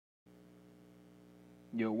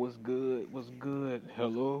Yo, what's good? What's good?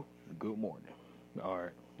 Hello. Good morning. All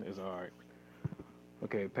right, it's all right.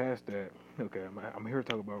 Okay, past that. Okay, I'm here to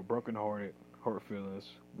talk about broken-hearted, hurt feelings.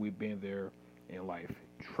 We've been there in life.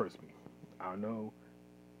 Trust me. I know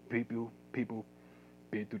people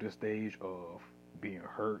been through the stage of being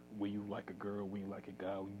hurt when you like a girl, when you like a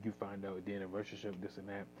guy, when you find out then in a relationship, this and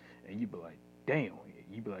that, and you be like, damn.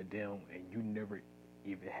 You be like, damn, and you never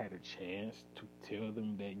even had a chance to tell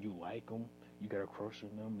them that you like them. You got a crush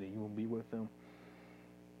on them, that you want to be with them.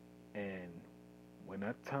 And when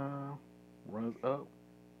that time runs up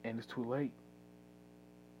and it's too late,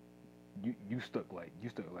 you stuck like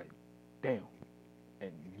damn,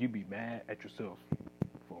 and you be mad at yourself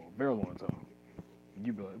for a very long time.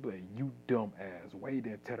 You be like you dumb ass. Why you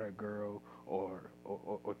didn't tell that girl or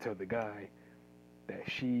tell the guy that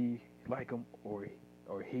she like him or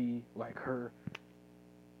he like her?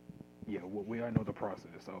 Yeah, well, we all know the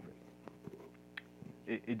process of it.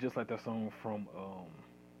 It just like that song from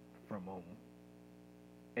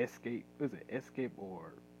Escape. Is it Escape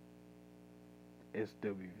or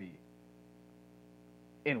SWV?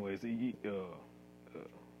 Anyways, you know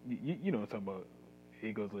what I'm talking about.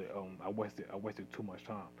 It goes like, I wasted too much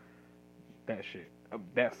time. That shit,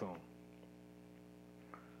 that song,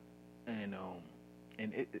 and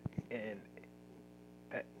and and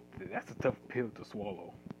that that's a tough pill to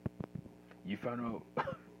swallow. You found out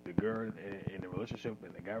the girl in the relationship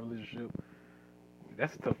and the guy relationship.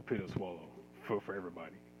 That's a tough pill to swallow for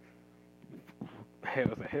everybody.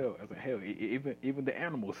 Hell. Even the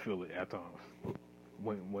animals feel it at times.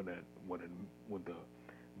 When when the when the when the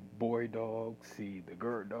boy dog see the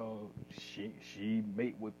girl dog, she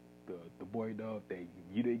mate with the boy dog that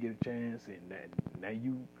you didn't get a chance, and that now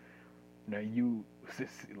you like you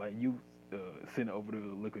uh, sitting over there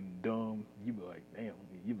looking dumb. You be like, damn.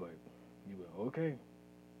 You be like, okay.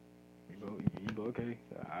 You be okay.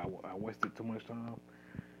 I wasted too much time.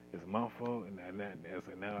 It's my fault, and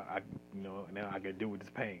now now I can deal with this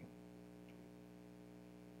pain.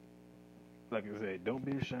 Like I said, don't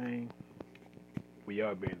be ashamed. We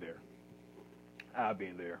all been there. I've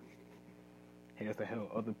been there. Has to hell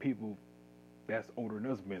other people that's older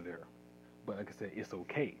than us been there. But like I said, it's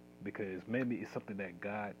okay because maybe it's something that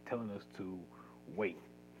God telling us to wait.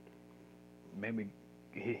 Maybe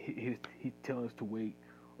he telling us to wait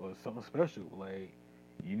or something special. Like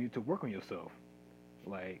you need to work on yourself.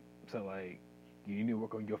 Like like you need to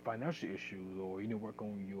work on your financial issues, or you need to work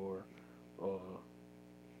on uh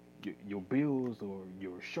your bills or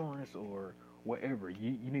your insurance or whatever.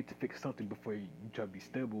 You need to fix something before you try to be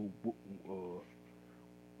stable uh,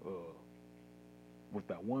 with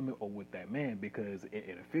that woman or with that man, because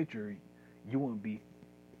in the future you want to be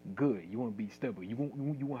good. You want to be stable. You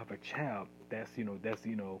want to have a child that's in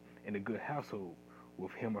a good household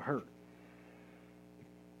with him or her.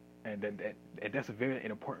 And that's a very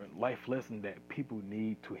important life lesson that people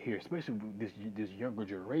need to hear, especially with this younger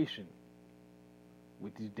generation,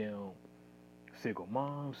 with these damn single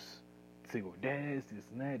moms, single dads, this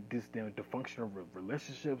and that, this damn dysfunctional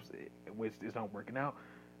relationships, which is not working out.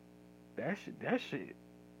 That shit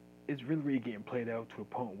is really getting played out to a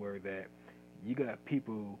point where that you got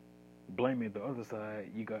people blaming the other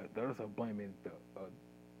side, you got the other side blaming the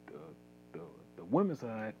the, the women's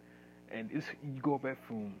side, and it's you go back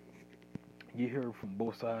from you hear from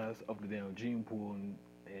both sides of the damn gene pool, and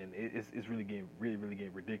it's really getting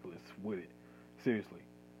ridiculous with it. Seriously,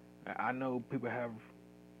 I know people have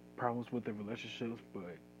problems with their relationships,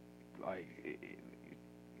 but like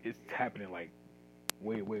it's happening like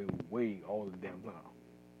way all the damn time.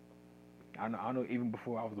 I know even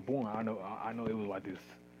before I was born, I know it was like this.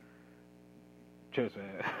 Trust me,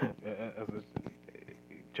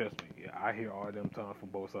 trust me. I hear all them times from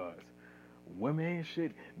both sides. Women ain't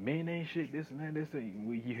shit, men ain't shit. This and that, this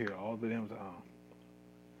and you hear all the damn time.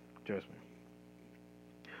 Trust me.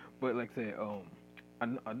 But like I said,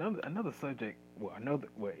 another subject. Well,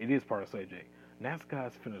 it is part of the subject.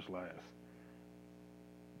 NASCAR's finished last.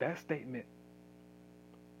 That statement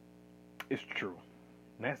is true.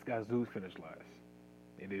 NASCAR Zoo's finished last.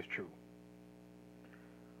 It is true.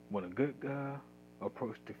 When a good guy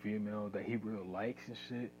approached the female that he really likes and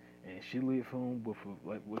shit, and she leave him with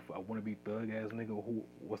a wannabe thug ass nigga who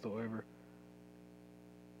whatsoever,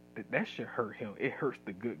 that shit hurt him. It hurts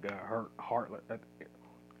the good guy heart like that.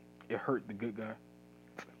 It hurt the good guy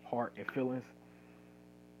heart and feelings,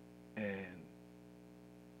 and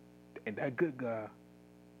that good guy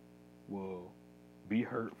will be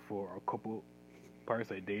hurt for a couple, probably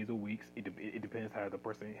say days or weeks. It depends how the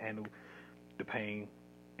person handle the pain,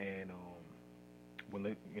 and will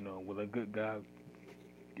a good guy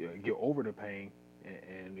get over the pain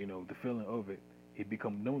and the feeling of it. he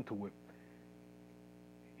become known to it.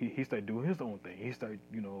 He started doing his own thing. He started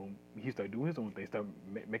doing his own thing. Started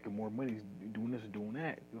making more money, doing this, doing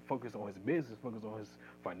that. Focus on his business, focus on his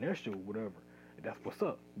financial, whatever. That's what's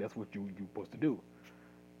up. That's what you supposed to do.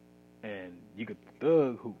 And you get the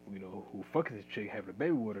thug who fucking this chick, having a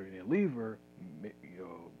baby with her, and then leave her,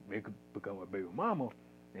 make her become a baby mama,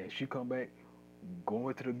 and she come back,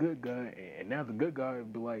 going to the good guy, and now the good guy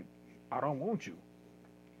be like, I don't want you.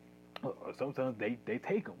 Or sometimes they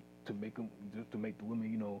take them to make them, just to make the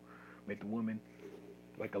women, make the woman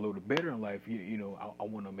like a little better in life. I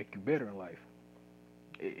want to make you better in life.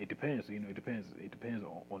 It depends. It depends. It depends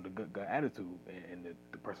on the good guy attitude and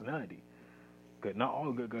the personality. Because not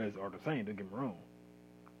all good guys are the same. Don't get me wrong.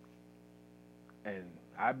 And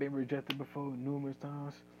I've been rejected before numerous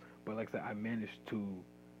times, but like I said, I managed to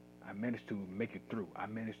make it through. I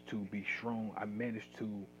managed to be strong. I managed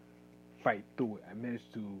to fight through it. I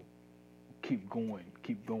managed to keep going.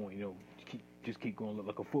 Keep keep going. Look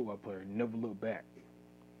like a football player. Never look back.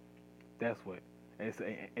 That's what. It's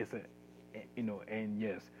a and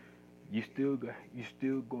yes, you still gonna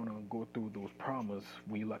go through those problems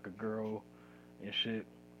when you like a girl and shit,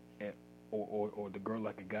 and or the girl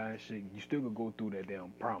like a guy and shit. You still gonna go through that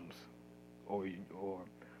damn problems, or you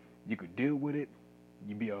could deal with it.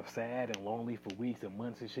 You be all sad and lonely for weeks and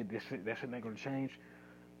months and shit. That shit not gonna change.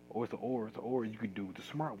 Or it's or you could do it the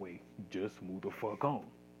smart way. Just move the fuck on.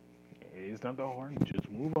 It's not that hard. Just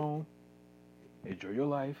move on. Enjoy your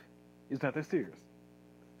life. It's not that serious.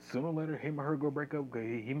 Sooner or later, him or her go break up because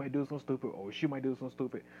he might do something stupid, or she might do something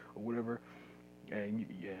stupid, or whatever. And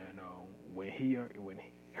when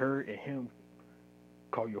her and him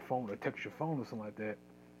call your phone or text your phone or something like that,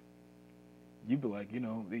 you be like,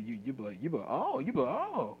 oh,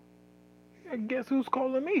 yeah, guess who's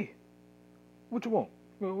calling me? What you want?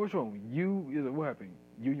 What's wrong? What happened?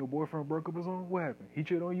 You and your boyfriend broke up or something? What happened? He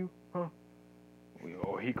cheated on you? Huh?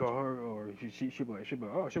 Or he called her, or she be like,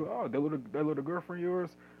 oh, that little girlfriend of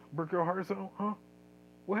yours broke your heart or something? Huh?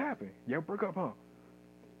 What happened? Y'all broke up, huh?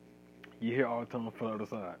 You hear all the time from the other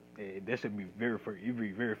side. That should be very funny. It'd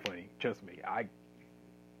be very funny. Trust me. I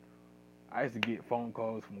used to get phone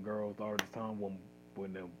calls from girls all the time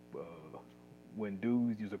when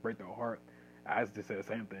dudes used to break their heart. I used to say the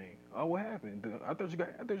same thing. Oh, what happened? I thought you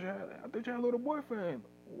had a little boyfriend.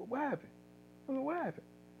 What happened? What happened?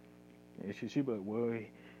 And she be like,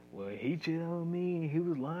 well, he cheated on me. He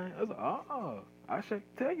was lying. I was like, I should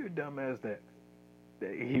tell your dumbass that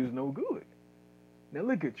he was no good. Now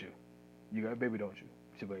look at you. You got a baby, don't you?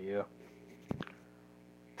 She be like, yeah.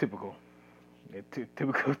 Typical. Yeah,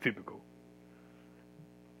 typical.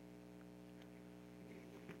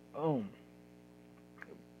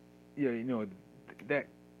 Yeah,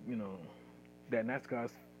 that nice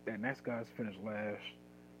guys finished last.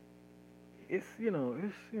 It's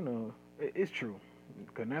true.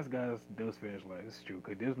 Because nice guys does finish last. It's true.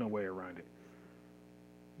 Because there's no way around it.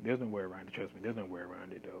 There's no way around it. Trust me. There's no way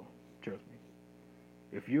around it though. Trust me.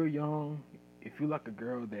 If you're young, if you like a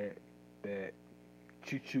girl that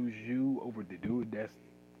she choose you over the dude that's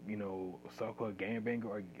so-called gangbanger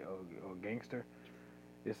or gangster,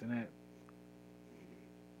 this and that.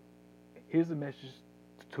 Here's a message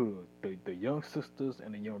to the young sisters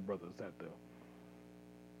and the young brothers out there.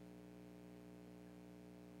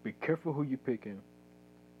 Be careful who you're picking,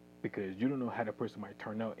 because you don't know how that person might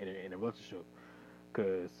turn out in a relationship.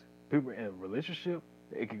 Because people in a relationship,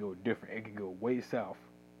 it can go different. It can go way south,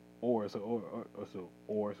 or it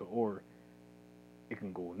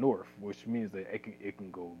can go north, which means that it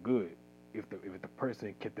can go good if the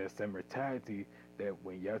person kept that same mentality that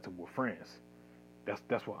when y'all two were friends.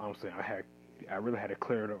 That's what I'm saying. I really had to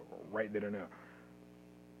clear it up right there and there.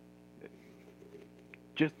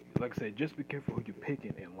 Just like I said, just be careful who you're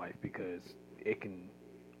picking in life, because it can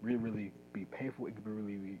really, really be painful. It could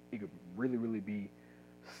really be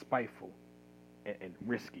spiteful and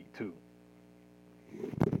risky too.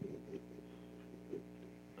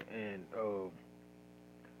 And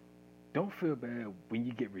don't feel bad when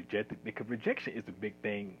you get rejected, because rejection is a big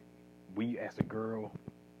thing when you ask a girl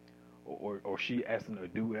or she asking a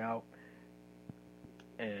dude out,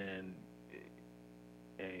 and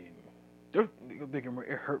they're thinking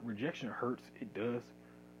it hurt. Rejection hurts. It does,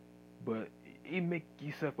 but it make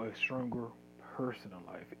yourself a stronger person in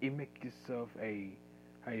life. It make yourself you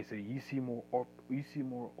see more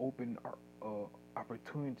open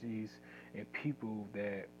opportunities and people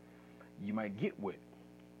that you might get with,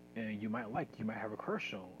 and you might have a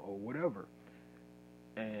crush on or whatever,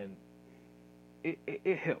 and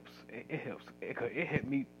it helps. It helps. It helped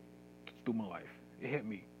me through my life. It helped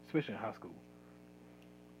me, especially in high school.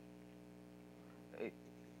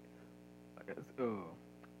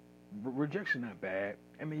 rejection not bad.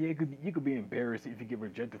 I mean, yeah, you could be embarrassed if you get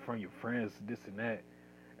rejected from your friends, this and that.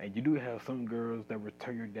 And you do have some girls that would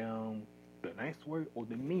turn you down the nice way or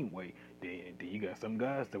the mean way. Then you got some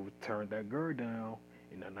guys that would turn that girl down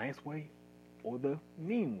in the nice way or the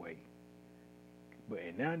mean way.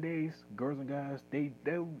 But nowadays, girls and guys, they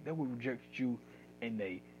will reject you in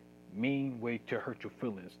a mean way to hurt your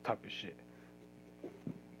feelings type of shit.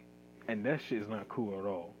 And that shit is not cool at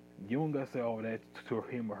all. You don't gotta say all that to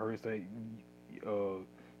him or her. Say to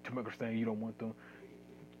make her say you don't want them.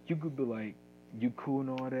 You could be like, you cool and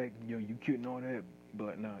all that, you cute and all that,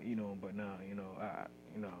 but nah, you know, but nah,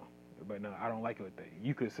 I don't like it like that.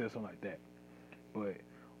 You could say something like that. But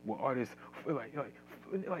with artists, like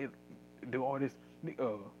do all this,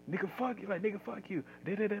 nigga fuck you, like nigga fuck you,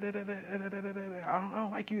 I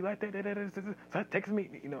don't like you like that. So text me,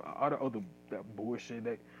 all the other that bullshit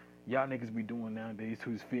that y'all niggas be doing nowadays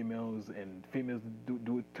to his females and females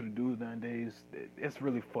do it to the dudes nowadays. It's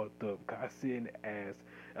really fucked up. Cause I see it as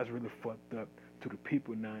that's really fucked up to the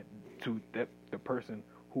people, not to the person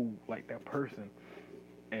who like that person,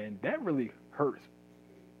 and that really hurts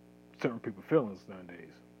certain people's feelings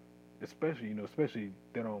nowadays. Especially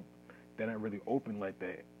they're not really open like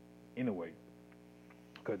that anyway.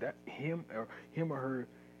 Cause that him or her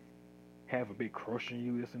have a big crush on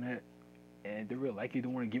you, this and that, and they really like you, they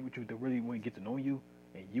want to get with you, they really want to get to know you,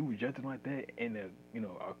 and you reject them like that in a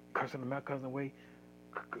cussing them out cousin way,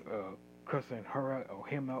 cussing her out or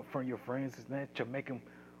him out in front of your friends, is that to make him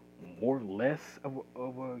more or less of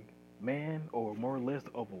a man or more or less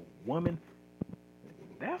of a woman?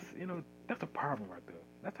 That's a problem right there.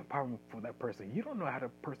 That's a problem for that person. You don't know how the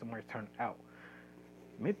person might turn out.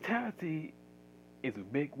 Mentality is a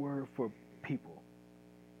big word for people.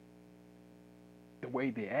 The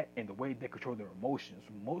way they act and the way they control their emotions.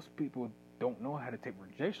 Most people don't know how to take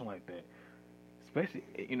rejection like that. Especially,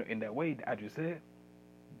 in that way that I just said.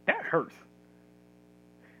 That hurts.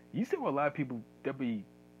 You see what a lot of people they be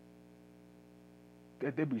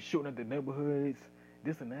shooting at the neighborhoods,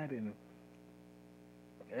 this and that, and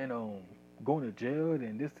going to jail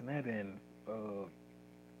and this and that, and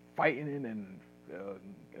fighting and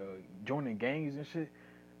joining gangs and shit.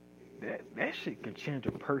 That shit can change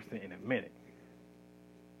a person in a minute.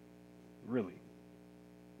 Really.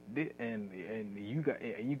 And you got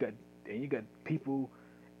people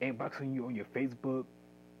inboxing you on your Facebook.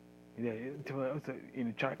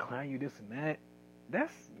 Try to clown you, this and that.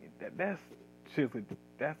 That's seriously,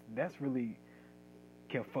 that's really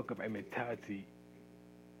can fuck up a mentality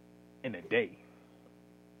in a day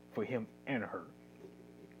for him and her.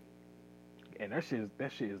 And that shit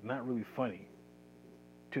is not really funny.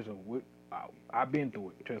 Trust me, I've been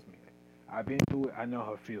through it. Trust me, I've been through it. I know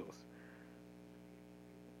how it feels.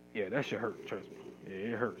 Yeah, that shit hurt. Trust me, yeah,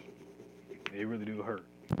 it hurts. It really do hurt.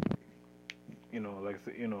 Like I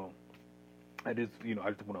said, I just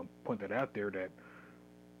want to point that out there that,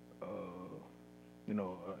 a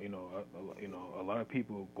lot of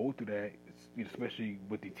people go through that, especially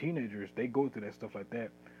with the teenagers. They go through that stuff like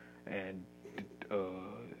that, and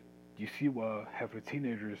you see why half the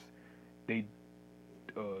teenagers they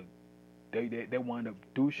wind up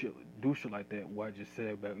do shit like that. What I just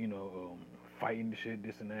said about fighting the shit,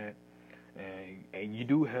 this and that, and you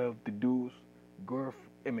do have the dudes you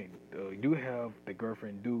do have the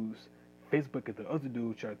girlfriend dudes Facebook is the other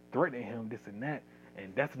dude try to threaten him, this and that,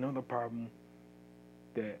 and that's another problem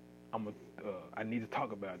that I need to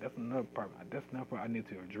talk about. That's another problem. That's another problem I need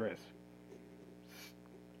to address.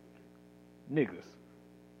 Niggas,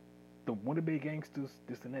 the wannabe gangsters,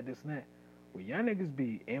 this and that, when y'all niggas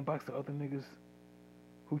be inboxing other niggas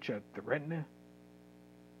who try to threaten them,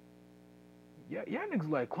 y'all niggas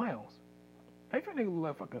like clowns. Hey, y'all niggas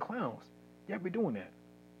like fucking clowns. Y'all be doing that.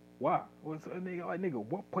 Why? What's a nigga like, nigga?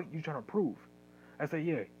 What point you trying to prove? I say,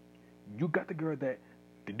 yeah, you got the girl that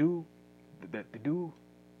the dude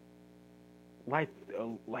like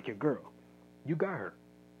your girl. You got her.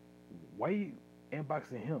 Why you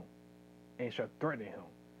inboxing him and start threatening him?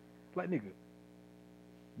 Like, nigga,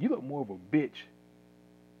 you look more of a bitch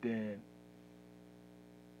than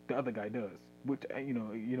the other guy does. Which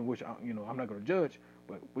which I'm not gonna judge,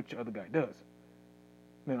 but which the other guy does.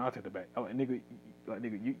 Then I'll take it back. Oh, nigga,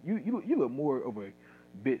 you look more of a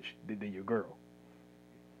bitch than your girl.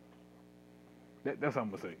 That's what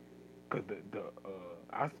I'm gonna say. Cause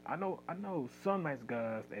I know some nice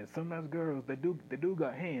guys and some nice girls. They do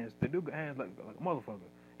got hands. They do got hands like a motherfucker,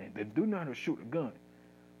 and they do know how to shoot a gun.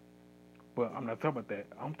 But I'm not talking about that.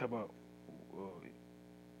 I'm talking about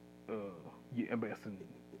you embarrassing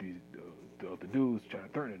the dudes trying to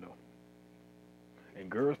threaten them. And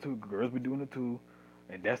girls too. Girls be doing it too.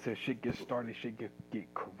 And that's how shit gets started, shit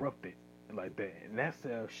get corrupted like that. And that's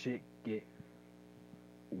how shit get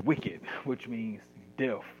wicked, which means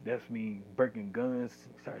death. That's mean breaking guns,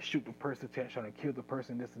 start shoot the person, trying to kill the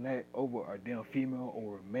person, this and that, over a damn female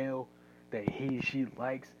or a male that she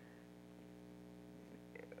likes.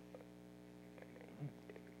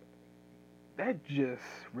 That's just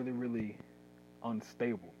really, really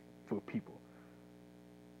unstable for people.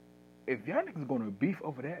 If y'all niggas gonna beef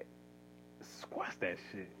over that, squash that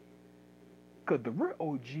shit. Cause the real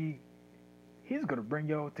OG, he's gonna bring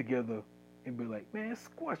y'all together and be like, man,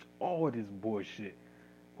 squash all this bullshit.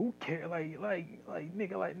 Who cares? Like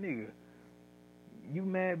nigga. You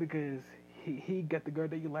mad because he got the girl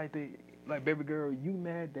that you like baby girl? You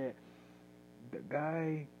mad that the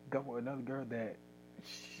guy got with another girl that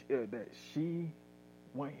she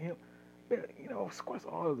want him? But, you know, squash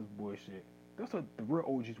all of this bullshit. That's what the real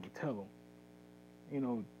OGs would tell them. You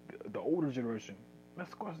know, the older generation, man,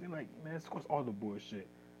 squash all the bullshit.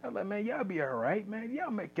 I'm like, man, y'all be alright, man. Y'all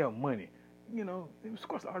make your money. You know,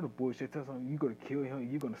 squash all the bullshit. Tell something, you gonna kill him,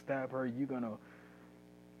 you gonna stab her, you gonna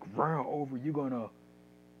run her over, you gonna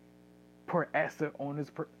pour acid on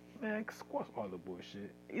this man, squash all the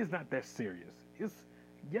bullshit. It's not that serious. It's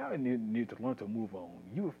y'all need to learn to move on.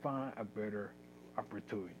 You will find a better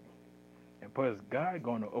opportunity. And plus, God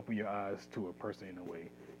gonna open your eyes to a person in a way.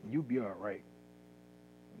 You'll be alright.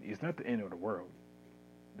 It's not the end of the world.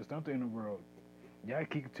 It's not the end of the world. Y'all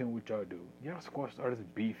keep continuing what y'all do. Y'all squash all this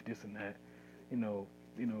beef, this and that. You know,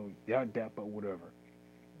 y'all dap up whatever.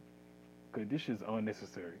 Cause this is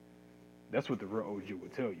unnecessary. That's what the real OG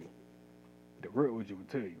would tell you. The real OG would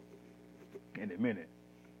tell you in a minute.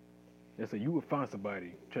 They say you would find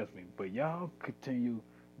somebody, trust me. But y'all continue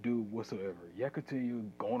do whatsoever. Y'all continue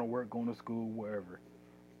going to work, going to school, wherever.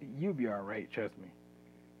 You'll be alright, trust me.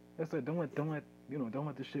 That's it. Don't let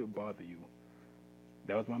this shit bother you.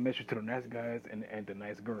 That was my message to the nice guys and the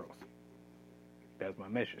nice girls. That's my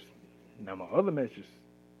message. Now my other message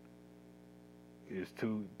is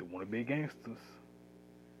to the wannabe gangsters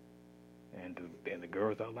and the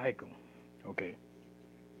girls that like them. Okay.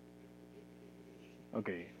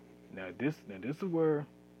 Now this is where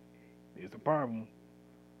there's a problem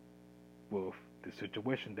with the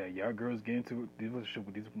situation that y'all girls get into this relationship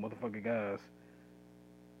with these motherfucking guys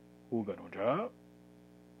who got no job,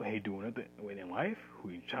 who ain't doing nothing in life,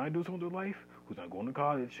 who ain't trying to do something in life, who's not going to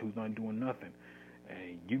college, who's not doing nothing.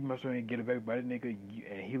 And you must and get a baby by the nigga,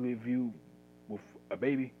 and he leave you with a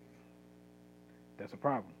baby. That's a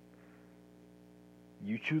problem.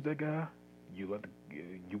 You choose that guy. You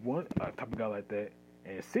want a type of guy like that,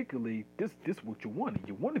 and secretly, this is what you want.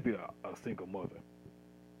 You want to be a single mother.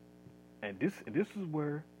 And this is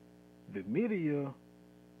where the media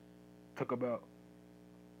talk about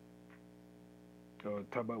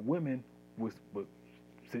women with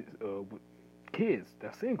kids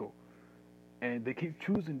that's single, and they keep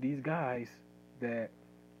choosing these guys that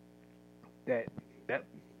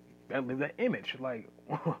live that image. Like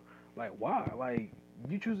like why? Like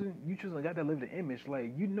you choosing a guy that lives the image.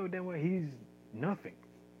 Like you know damn well he's nothing.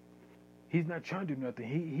 He's not trying to do nothing.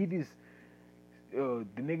 He just the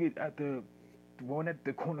nigga at the one at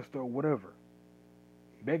the corner store, whatever,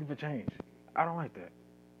 begging for change. I don't like that.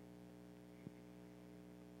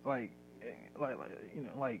 Like you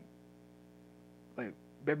know, like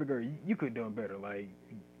baby girl, you could have done better. Like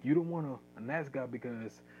you don't want a nice guy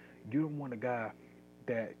because you don't want a guy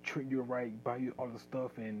that treat you right, buy you all the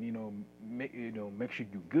stuff, and make sure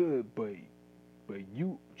you good. But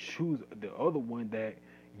you choose the other one that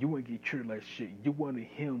you want to get treated like shit. You wanted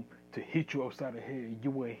him to hit you upside the head.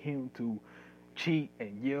 You want him to cheat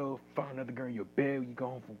and yell, find another girl in your bed when you go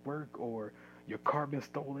home from work, or your car been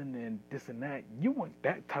stolen and this and that. You want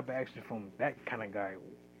that type of action from that kind of guy.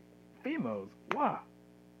 Females, why?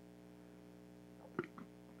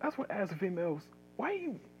 That's what I ask the females. Why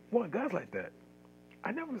you want guys like that?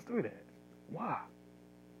 I never understood that. Why?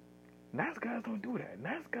 Nice guys don't do that.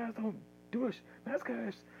 Nice guys don't do it. Nice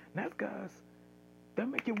guys, that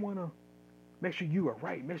make you wanna make sure you are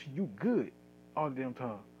right, make sure you good all the damn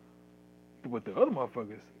time. But with the other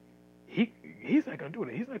motherfuckers, he's not gonna do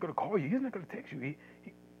that. He's not gonna call you. He's not gonna text you.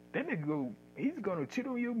 That nigga he's gonna cheat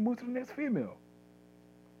on you and move to the next female.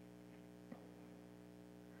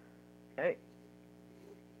 Hey,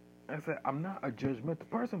 I said I'm not a judgmental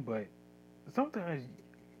person, but sometimes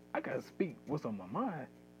I gotta speak what's on my mind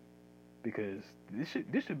because this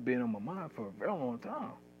should been on my mind for a very long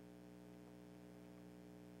time.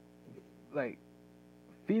 Like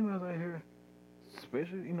females out here,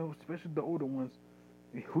 especially the older ones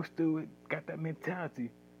who still got that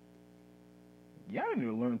mentality. Y'all need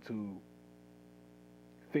to learn to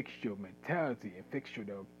fix your mentality and fix your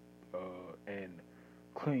and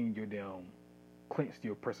clean your cleanse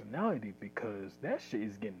your personality, because that shit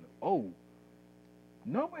is getting old.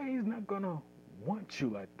 Nobody's not gonna want you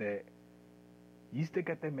like that. You still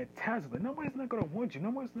got that mentality. Like, nobody's not gonna want you.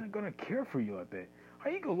 Nobody's not gonna care for you like that. How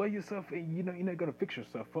you gonna love yourself and you're not gonna fix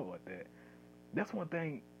yourself up like that? That's one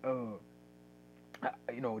thing.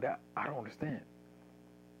 That I don't understand.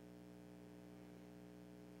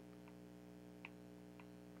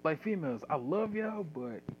 Like females, I love y'all,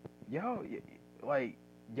 but y'all like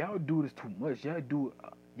y'all do this too much. Y'all do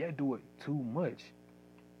it too much.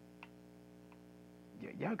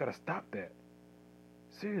 Y'all gotta stop that.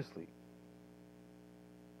 Seriously.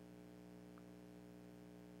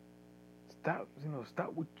 Stop,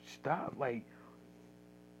 stop, like,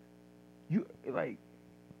 you, like,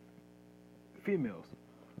 females.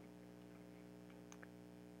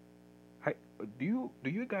 Hi, do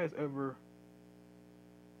you guys ever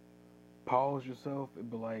pause yourself and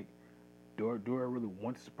be like, do I really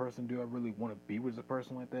want this person? Do I really want to be with a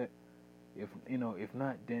person like that? If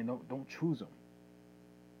not, then don't choose them.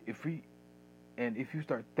 If you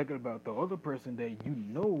start thinking about the other person that you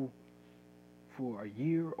know for a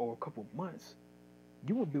year or a couple months,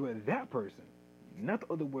 you will be with that person, not the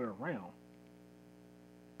other way around.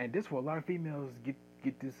 And this where a lot of females get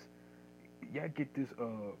this, y'all get this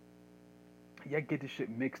shit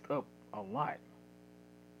mixed up a lot.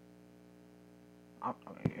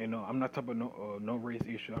 I'm not talking about no race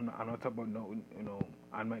issue. I'm not talking about no,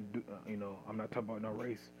 I'm not talking about no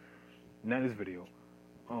race. Not this video.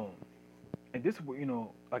 And this is where,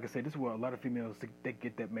 like I said, this is where a lot of females, they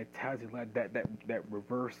get that mentality, like that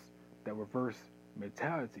reverse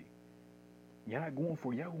mentality. Y'all not going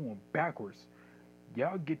for it, y'all going backwards.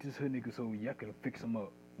 Y'all get this hood nigga so y'all can fix them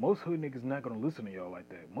up. Most hood niggas not gonna listen to y'all like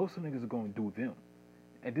that. Most hood niggas are gonna do them.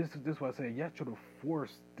 And this is why I say y'all try to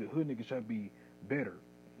force the hood niggas try to be better.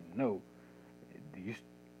 No, you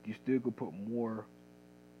still could put more,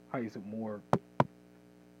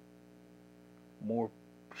 more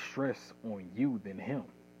stress on you than him.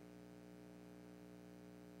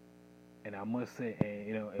 And I must say,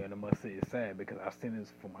 and I must say it's sad because I've seen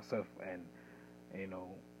this for myself, and you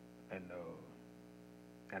know, and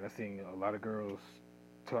and I've seen a lot of girls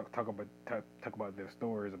talk about their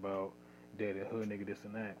stories about dating hood nigga this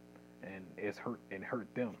and that, and it's hurt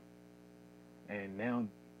them. And now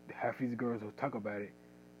half these girls who talk about it,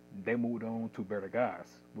 they moved on to better guys,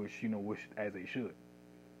 which as they should.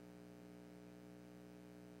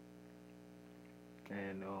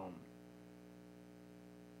 And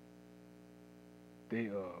they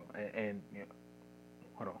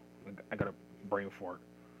hold on, I got a brain fart.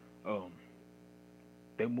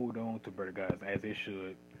 They moved on to better guys as they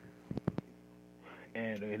should,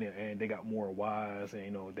 and they got more wise,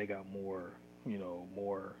 and they got more,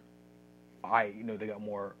 more they got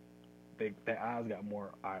more, their eyes got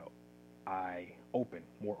more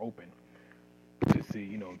more open to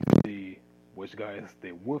see which guys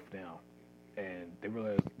they wolf now, and they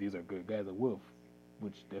realize these are good guys to wolf,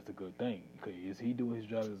 which that's a good thing. Because is he doing his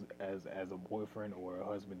job as a boyfriend or a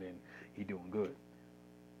husband, then he doing good.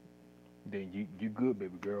 Then you good,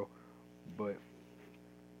 baby girl. But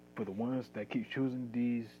for the ones that keep choosing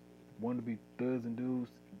these wannabe thugs and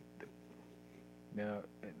dudes, now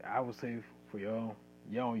I would say for y'all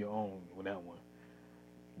on your own with that one.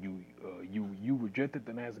 You rejected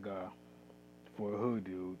the nice guy for a hood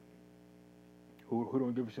dude who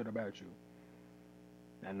don't give a shit about you.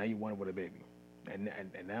 And now you want it with a baby. And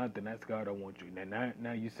now the nice guy don't want you.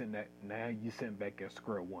 Now you sitting back at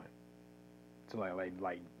square one. So like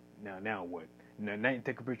now what? Now you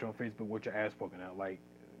take a picture on Facebook with your ass poking out, like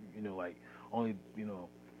only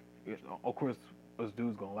of course us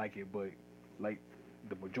dudes gonna like it, but like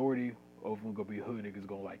the majority of them gonna be hood niggas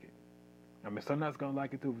gonna like it. I mean, some nights gonna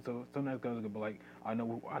like it too. So some nights guys gonna be like, I know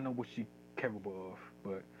what she capable of,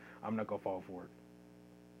 but I'm not gonna fall for it.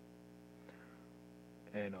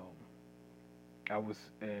 And I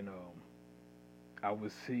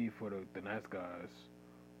would see for the nice guys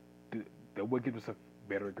that would give us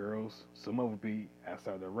better girls. Some of them would be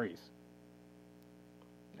outside their race.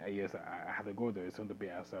 Yes, I have to go there. Some to be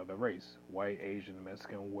outside the race, white, Asian,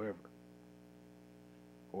 Mexican, wherever,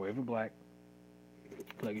 or even black.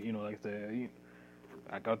 Like like I said,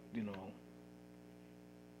 I got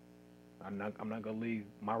I'm not gonna leave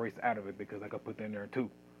my race out of it because I got put that in there too.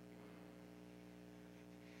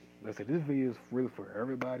 Like I said, this video is really for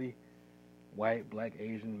everybody, white, black,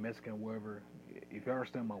 Asian, Mexican, wherever. If you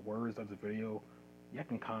understand my words of the video, y'all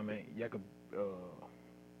can comment. Y'all can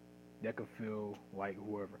feel like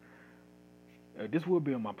whoever. This will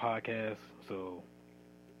be on my podcast, so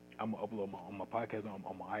I'm gonna upload on my podcast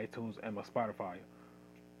on my iTunes and my Spotify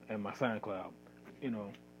and my SoundCloud. You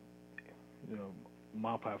know, you know,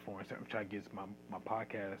 my platforms. I'm trying to get my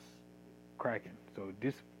podcast cracking. So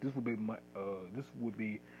this would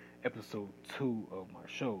be episode 2 of my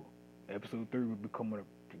show. Episode 3 will be coming up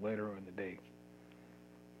later in the day.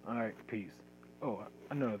 All right, peace.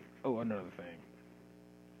 Another thing.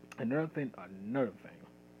 Another thing.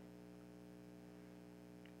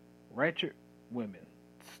 Ratchet women,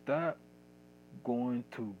 stop going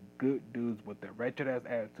to good dudes with their ratchet ass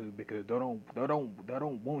attitude because they don't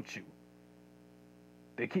want you.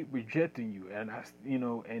 They keep rejecting you, and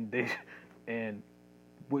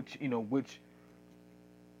which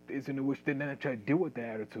is in which they not try to deal with the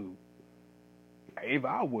attitude. If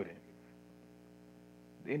I wouldn't,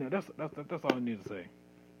 that's all I need to say.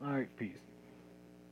 All right, peace.